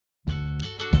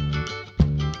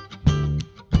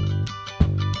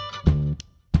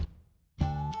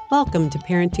Welcome to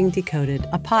Parenting Decoded,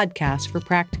 a podcast for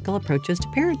practical approaches to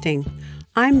parenting.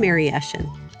 I'm Mary Eschen.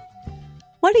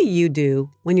 What do you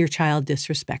do when your child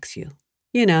disrespects you?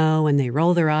 You know, when they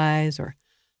roll their eyes or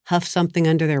huff something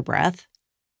under their breath?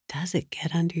 Does it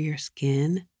get under your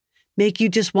skin? Make you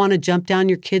just want to jump down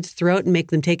your kid's throat and make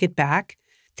them take it back?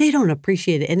 They don't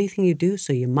appreciate anything you do,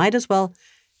 so you might as well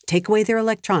take away their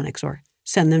electronics or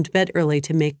send them to bed early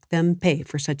to make them pay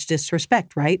for such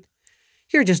disrespect, right?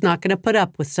 You're just not going to put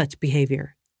up with such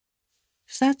behavior.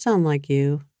 Does that sound like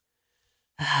you?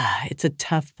 It's a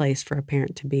tough place for a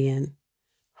parent to be in.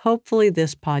 Hopefully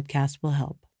this podcast will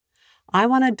help. I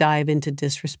want to dive into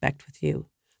disrespect with you,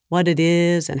 what it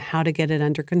is and how to get it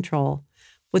under control,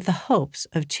 with the hopes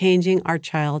of changing our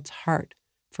child's heart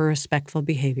for respectful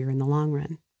behavior in the long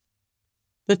run.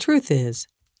 The truth is,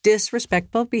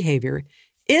 disrespectful behavior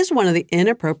is one of the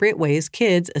inappropriate ways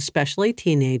kids, especially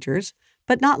teenagers,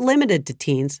 but not limited to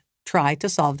teens, try to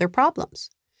solve their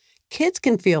problems. Kids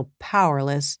can feel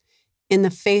powerless in the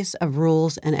face of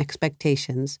rules and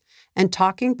expectations, and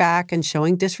talking back and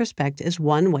showing disrespect is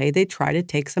one way they try to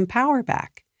take some power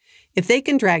back. If they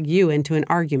can drag you into an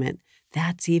argument,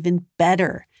 that's even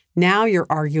better. Now you're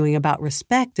arguing about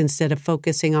respect instead of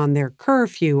focusing on their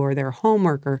curfew or their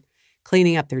homework or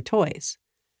cleaning up their toys.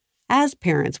 As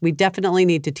parents, we definitely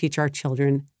need to teach our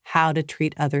children how to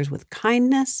treat others with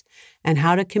kindness and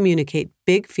how to communicate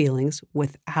big feelings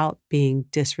without being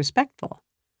disrespectful.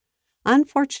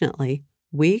 Unfortunately,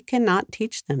 we cannot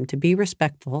teach them to be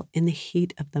respectful in the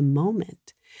heat of the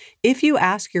moment. If you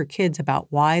ask your kids about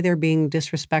why they're being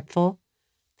disrespectful,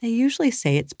 they usually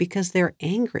say it's because they're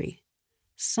angry.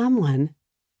 Someone,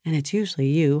 and it's usually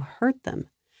you, hurt them.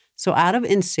 So out of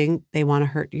instinct, they want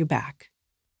to hurt you back.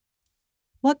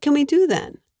 What can we do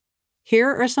then?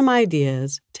 Here are some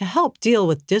ideas to help deal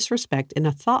with disrespect in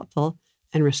a thoughtful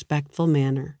and respectful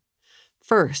manner.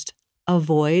 First,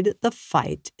 avoid the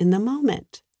fight in the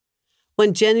moment.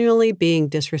 When genuinely being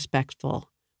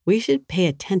disrespectful, we should pay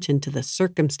attention to the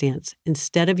circumstance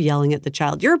instead of yelling at the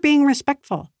child, "You're being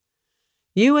respectful."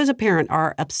 You as a parent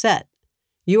are upset.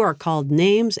 You are called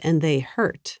names and they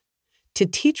hurt. To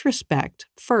teach respect,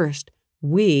 first,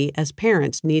 we as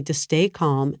parents need to stay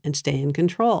calm and stay in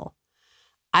control.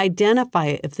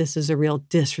 Identify if this is a real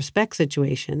disrespect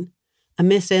situation, a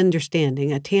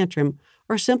misunderstanding, a tantrum,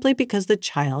 or simply because the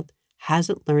child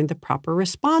hasn't learned the proper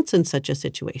response in such a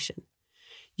situation.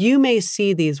 You may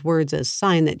see these words as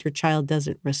sign that your child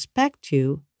doesn't respect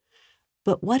you,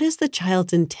 but what is the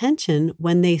child's intention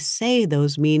when they say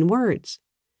those mean words?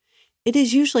 It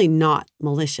is usually not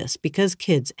malicious because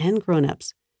kids and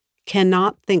grown-ups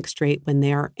cannot think straight when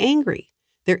they are angry.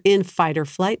 They're in fight or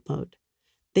flight mode.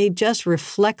 They just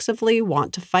reflexively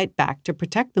want to fight back to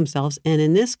protect themselves, and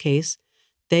in this case,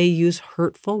 they use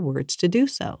hurtful words to do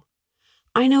so.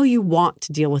 I know you want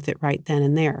to deal with it right then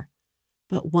and there,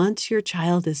 but once your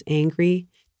child is angry,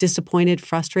 disappointed,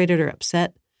 frustrated, or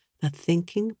upset, the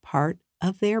thinking part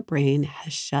of their brain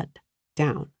has shut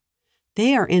down.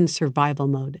 They are in survival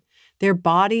mode. Their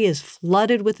body is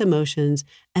flooded with emotions,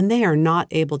 and they are not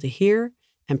able to hear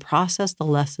and process the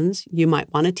lessons you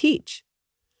might want to teach.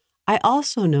 I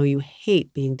also know you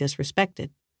hate being disrespected,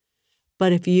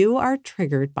 but if you are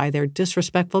triggered by their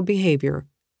disrespectful behavior,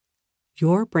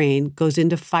 your brain goes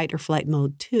into fight or flight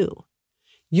mode too.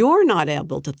 You're not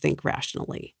able to think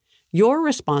rationally. Your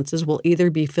responses will either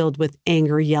be filled with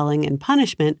anger, yelling, and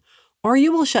punishment, or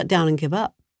you will shut down and give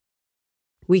up.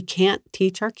 We can't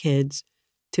teach our kids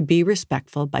to be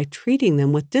respectful by treating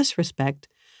them with disrespect,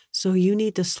 so you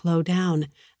need to slow down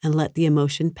and let the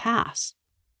emotion pass.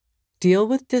 Deal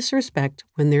with disrespect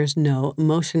when there's no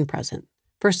emotion present.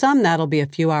 For some, that'll be a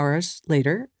few hours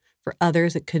later. For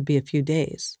others, it could be a few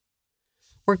days.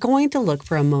 We're going to look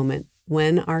for a moment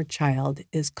when our child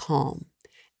is calm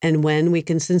and when we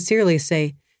can sincerely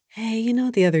say, "Hey,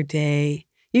 the other day,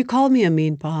 you called me a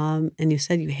mean bomb and you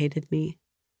said you hated me.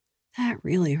 That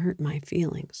really hurt my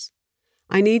feelings.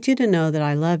 I need you to know that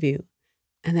I love you,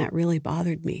 and that really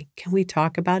bothered me. Can we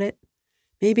talk about it?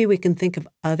 Maybe we can think of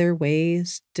other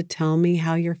ways to tell me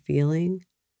how you're feeling."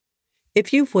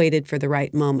 If you've waited for the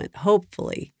right moment,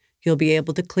 hopefully you'll be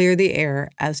able to clear the air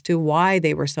as to why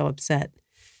they were so upset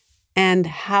and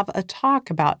have a talk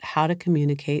about how to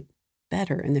communicate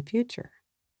better in the future.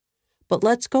 But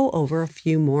let's go over a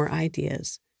few more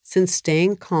ideas, since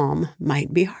staying calm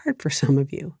might be hard for some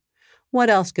of you. What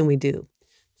else can we do?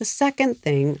 The second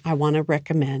thing I want to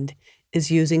recommend is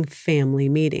using family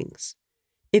meetings.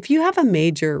 If you have a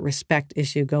major respect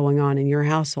issue going on in your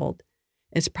household,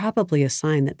 it's probably a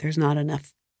sign that there's not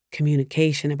enough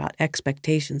communication about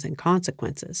expectations and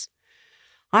consequences.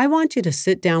 I want you to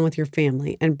sit down with your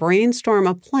family and brainstorm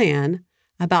a plan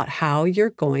about how you're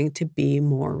going to be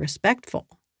more respectful.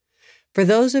 For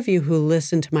those of you who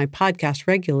listen to my podcast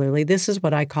regularly, this is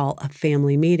what I call a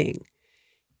family meeting.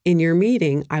 In your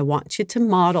meeting, I want you to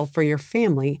model for your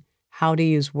family how to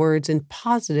use words in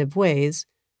positive ways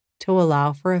to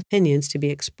allow for opinions to be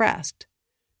expressed.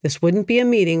 This wouldn't be a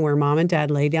meeting where mom and dad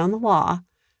lay down the law,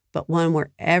 but one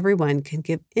where everyone can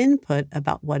give input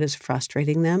about what is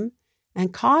frustrating them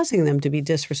and causing them to be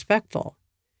disrespectful.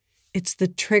 It's the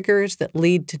triggers that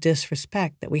lead to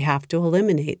disrespect that we have to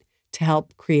eliminate to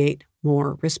help create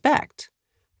more respect.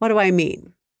 What do I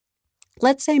mean?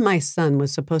 Let's say my son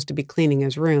was supposed to be cleaning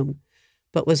his room,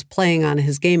 but was playing on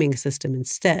his gaming system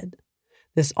instead.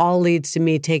 This all leads to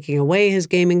me taking away his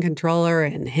gaming controller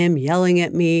and him yelling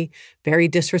at me very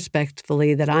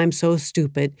disrespectfully that I'm so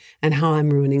stupid and how I'm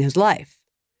ruining his life.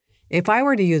 If I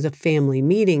were to use a family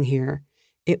meeting here,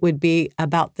 it would be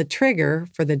about the trigger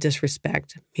for the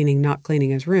disrespect, meaning not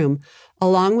cleaning his room,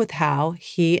 along with how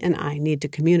he and I need to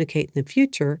communicate in the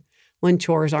future when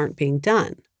chores aren't being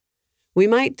done. We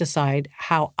might decide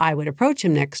how I would approach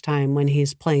him next time when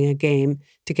he's playing a game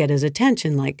to get his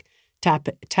attention, like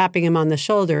tapping him on the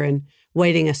shoulder and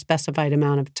waiting a specified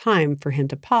amount of time for him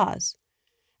to pause.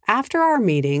 After our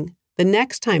meeting, the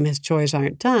next time his chores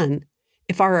aren't done,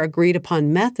 if our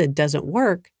agreed-upon method doesn't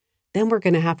work, then we're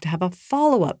going to have a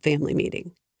follow-up family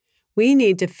meeting. We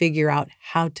need to figure out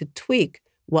how to tweak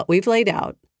what we've laid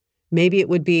out. Maybe it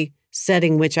would be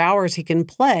setting which hours he can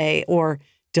play or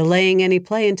delaying any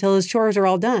play until his chores are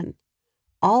all done.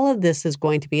 All of this is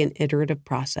going to be an iterative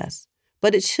process,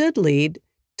 but it should lead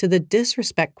to the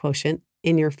disrespect quotient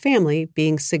in your family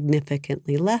being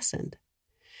significantly lessened.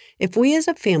 If we as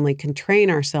a family can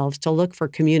train ourselves to look for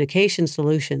communication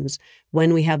solutions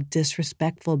when we have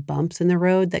disrespectful bumps in the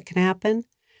road that can happen,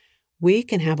 we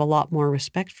can have a lot more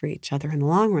respect for each other in the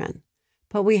long run.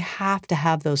 But we have to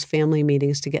have those family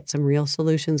meetings to get some real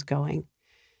solutions going.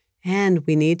 And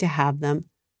we need to have them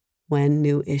when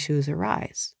new issues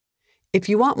arise. If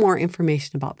you want more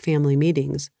information about family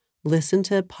meetings, listen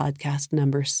to podcast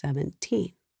number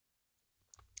 17.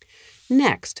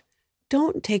 Next,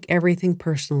 don't take everything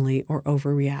personally or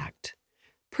overreact.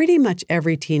 Pretty much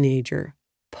every teenager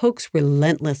pokes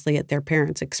relentlessly at their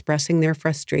parents, expressing their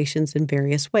frustrations in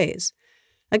various ways.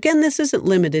 Again, this isn't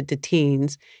limited to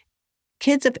teens.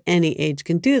 Kids of any age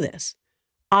can do this.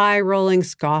 Eye-rolling,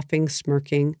 scoffing,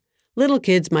 smirking. Little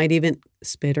kids might even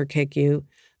spit or kick you.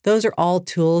 Those are all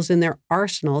tools in their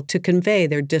arsenal to convey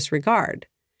their disregard.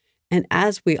 And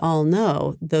as we all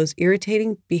know, those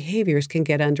irritating behaviors can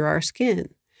get under our skin.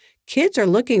 Kids are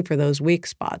looking for those weak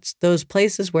spots, those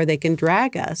places where they can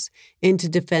drag us into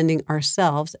defending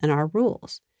ourselves and our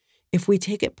rules. If we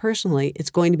take it personally, it's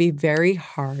going to be very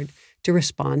hard to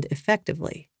respond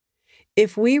effectively.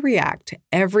 If we react to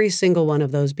every single one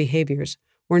of those behaviors,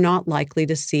 we're not likely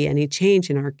to see any change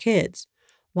in our kids.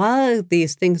 While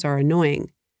these things are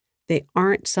annoying, they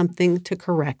aren't something to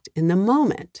correct in the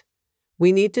moment.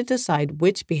 We need to decide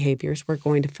which behaviors we're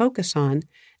going to focus on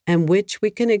and which we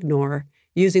can ignore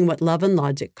using what Love and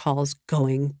Logic calls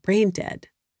going brain dead.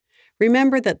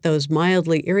 Remember that those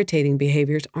mildly irritating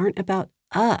behaviors aren't about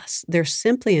us. They're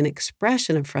simply an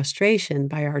expression of frustration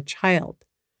by our child.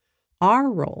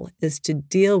 Our role is to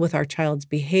deal with our child's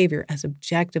behavior as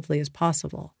objectively as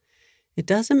possible. It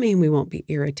doesn't mean we won't be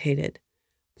irritated.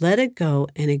 Let it go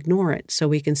and ignore it so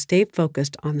we can stay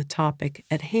focused on the topic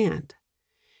at hand.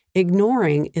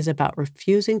 Ignoring is about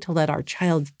refusing to let our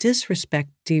child's disrespect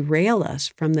derail us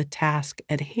from the task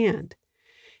at hand.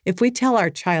 If we tell our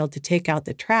child to take out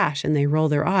the trash and they roll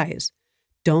their eyes,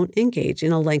 don't engage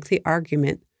in a lengthy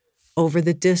argument over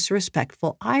the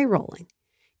disrespectful eye rolling.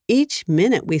 Each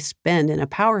minute we spend in a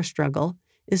power struggle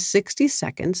is 60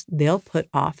 seconds they'll put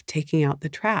off taking out the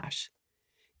trash.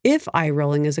 If eye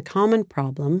rolling is a common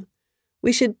problem,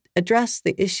 we should address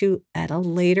the issue at a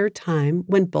later time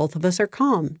when both of us are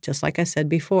calm, just like I said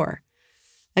before.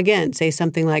 Again, say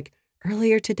something like,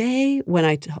 earlier today when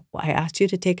I asked you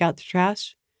to take out the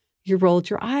trash, you rolled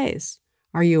your eyes.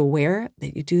 Are you aware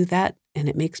that you do that and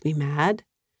it makes me mad?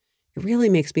 It really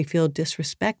makes me feel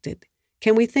disrespected.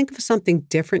 Can we think of something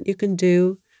different you can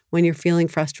do when you're feeling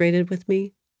frustrated with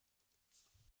me?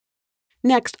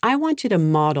 Next, I want you to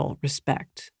model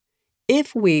respect.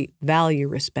 If we value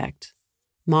respect,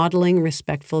 modeling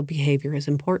respectful behavior is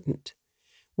important.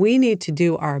 We need to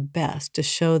do our best to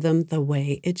show them the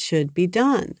way it should be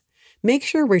done. Make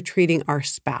sure we're treating our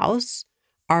spouse,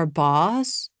 our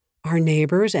boss, our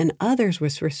neighbors, and others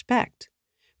with respect.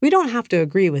 We don't have to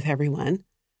agree with everyone,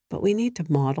 but we need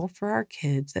to model for our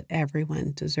kids that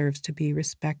everyone deserves to be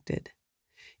respected.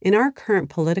 In our current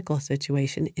political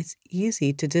situation, it's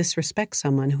easy to disrespect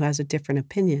someone who has a different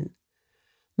opinion.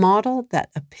 Model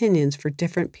that opinions for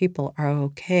different people are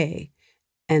okay,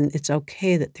 and it's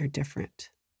okay that they're different.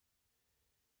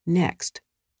 Next,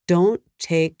 don't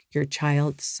take your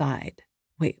child's side.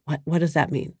 Wait, what does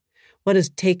that mean? What does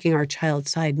taking our child's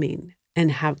side mean?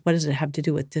 And what does it have to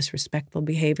do with disrespectful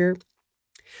behavior?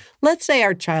 Let's say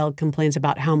our child complains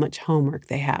about how much homework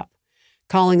they have,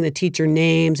 calling the teacher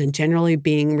names and generally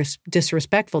being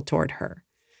disrespectful toward her.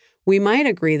 We might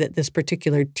agree that this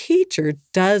particular teacher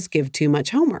does give too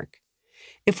much homework.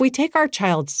 If we take our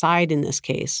child's side in this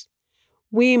case,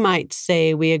 we might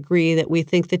say we agree that we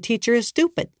think the teacher is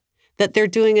stupid, that they're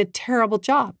doing a terrible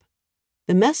job.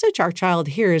 The message our child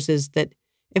hears is that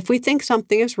if we think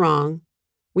something is wrong,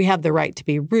 we have the right to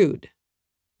be rude.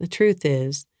 The truth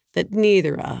is that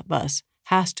neither of us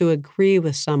has to agree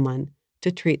with someone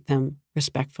to treat them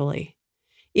respectfully.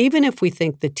 Even if we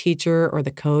think the teacher or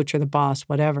the coach or the boss,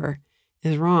 whatever,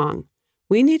 is wrong,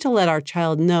 we need to let our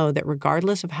child know that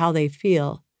regardless of how they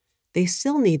feel, they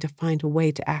still need to find a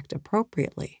way to act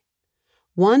appropriately.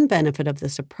 One benefit of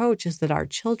this approach is that our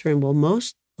children will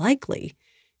most likely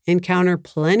encounter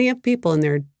plenty of people in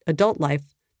their adult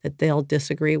life that they'll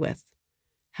disagree with.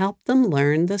 Help them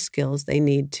learn the skills they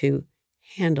need to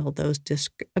handle those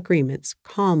disagreements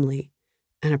calmly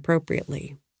and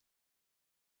appropriately.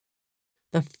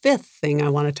 The fifth thing I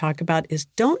want to talk about is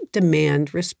don't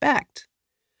demand respect.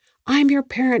 I'm your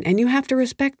parent and you have to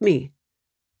respect me.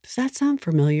 Does that sound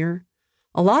familiar?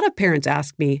 A lot of parents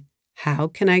ask me, how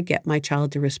can I get my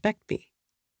child to respect me?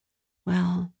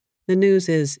 Well, the news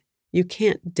is you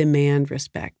can't demand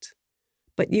respect,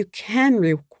 but you can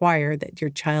require that your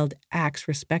child acts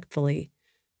respectfully,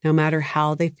 no matter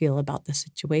how they feel about the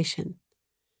situation.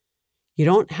 You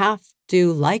don't have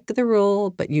to like the rule,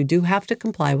 but you do have to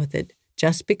comply with it.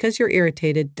 Just because you're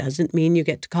irritated doesn't mean you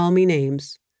get to call me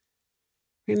names.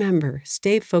 Remember,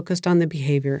 stay focused on the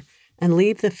behavior and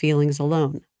leave the feelings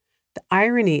alone. The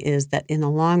irony is that in the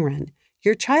long run,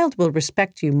 your child will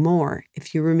respect you more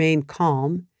if you remain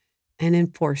calm and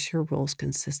enforce your rules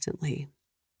consistently.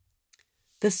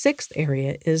 The sixth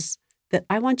area is that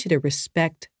I want you to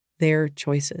respect their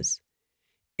choices.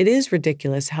 It is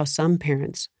ridiculous how some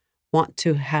parents want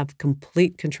to have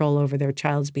complete control over their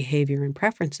child's behavior and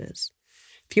preferences.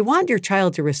 If you want your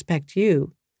child to respect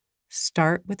you,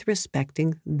 start with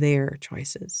respecting their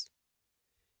choices.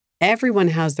 Everyone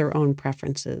has their own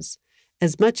preferences.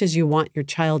 As much as you want your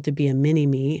child to be a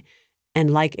mini-me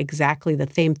and like exactly the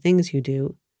same things you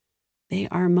do, they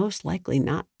are most likely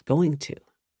not going to.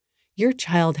 Your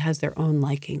child has their own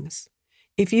likings.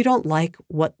 If you don't like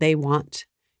what they want,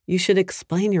 you should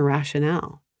explain your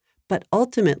rationale. But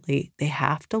ultimately, they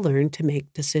have to learn to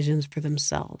make decisions for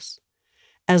themselves.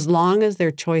 As long as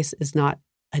their choice is not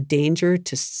a danger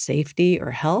to safety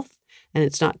or health, and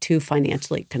it's not too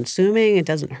financially consuming, it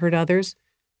doesn't hurt others,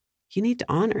 you need to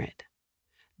honor it.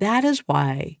 That is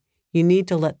why you need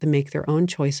to let them make their own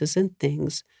choices in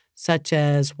things such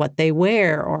as what they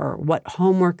wear or what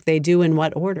homework they do in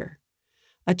what order.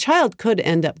 A child could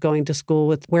end up going to school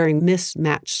with wearing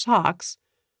mismatched socks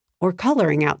or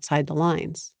coloring outside the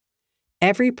lines.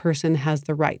 Every person has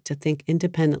the right to think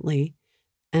independently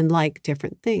and like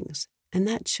different things, and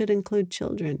that should include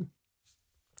children.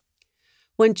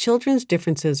 When children's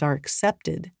differences are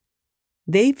accepted,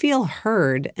 they feel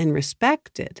heard and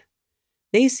respected.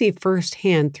 They see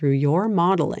firsthand through your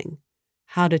modeling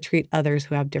how to treat others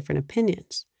who have different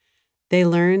opinions. They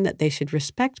learn that they should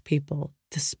respect people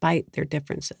despite their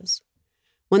differences.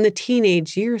 When the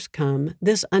teenage years come,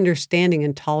 this understanding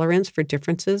and tolerance for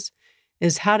differences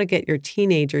is how to get your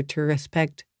teenager to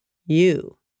respect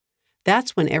you.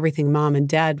 That's when everything mom and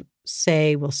dad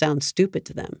say will sound stupid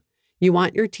to them. You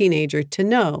want your teenager to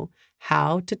know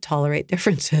how to tolerate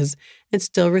differences and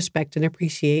still respect and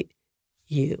appreciate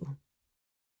you.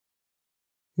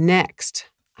 Next,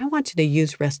 I want you to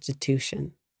use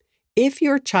restitution. If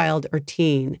your child or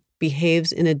teen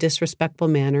behaves in a disrespectful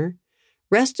manner,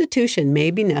 restitution may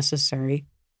be necessary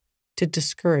to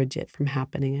discourage it from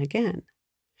happening again.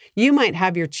 You might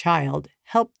have your child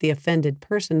help the offended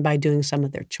person by doing some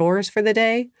of their chores for the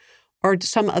day or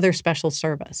some other special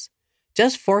service.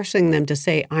 Just forcing them to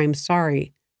say, "I'm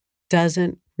sorry,"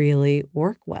 doesn't really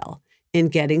work well in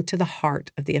getting to the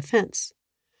heart of the offense.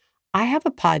 I have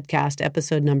a podcast,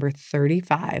 episode number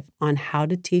 35, on how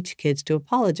to teach kids to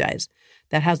apologize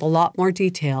that has a lot more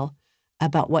detail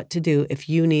about what to do if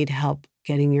you need help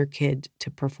getting your kid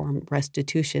to perform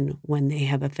restitution when they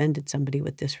have offended somebody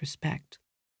with disrespect.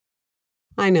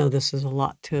 I know this is a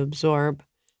lot to absorb,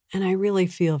 and I really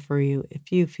feel for you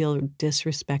if you feel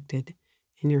disrespected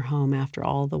in your home after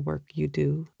all the work you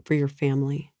do for your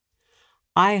family.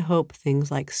 I hope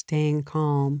things like staying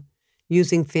calm,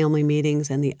 using family meetings,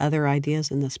 and the other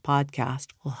ideas in this podcast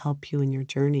will help you in your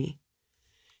journey.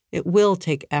 It will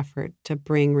take effort to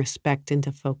bring respect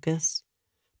into focus,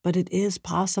 but it is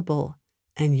possible,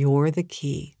 and you're the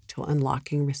key to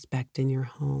unlocking respect in your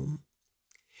home.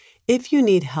 If you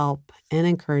need help and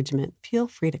encouragement, feel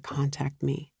free to contact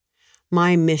me.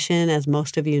 My mission, as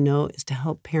most of you know, is to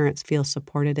help parents feel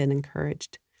supported and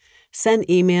encouraged. Send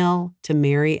email to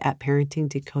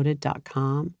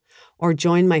mary@parentingdecoded.com or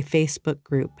join my Facebook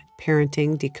group,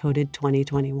 Parenting Decoded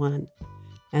 2021,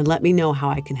 and let me know how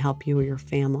I can help you or your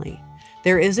family.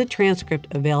 There is a transcript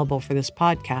available for this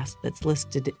podcast that's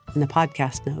listed in the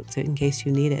podcast notes in case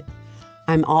you need it.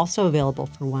 I'm also available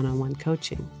for one-on-one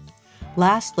coaching.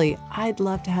 Lastly, I'd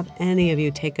love to have any of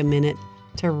you take a minute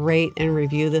to rate and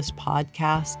review this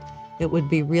podcast. It would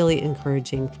be really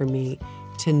encouraging for me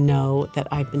to know that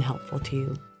I've been helpful to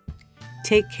you.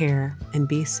 Take care and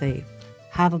be safe.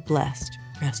 Have a blessed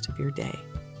rest of your day.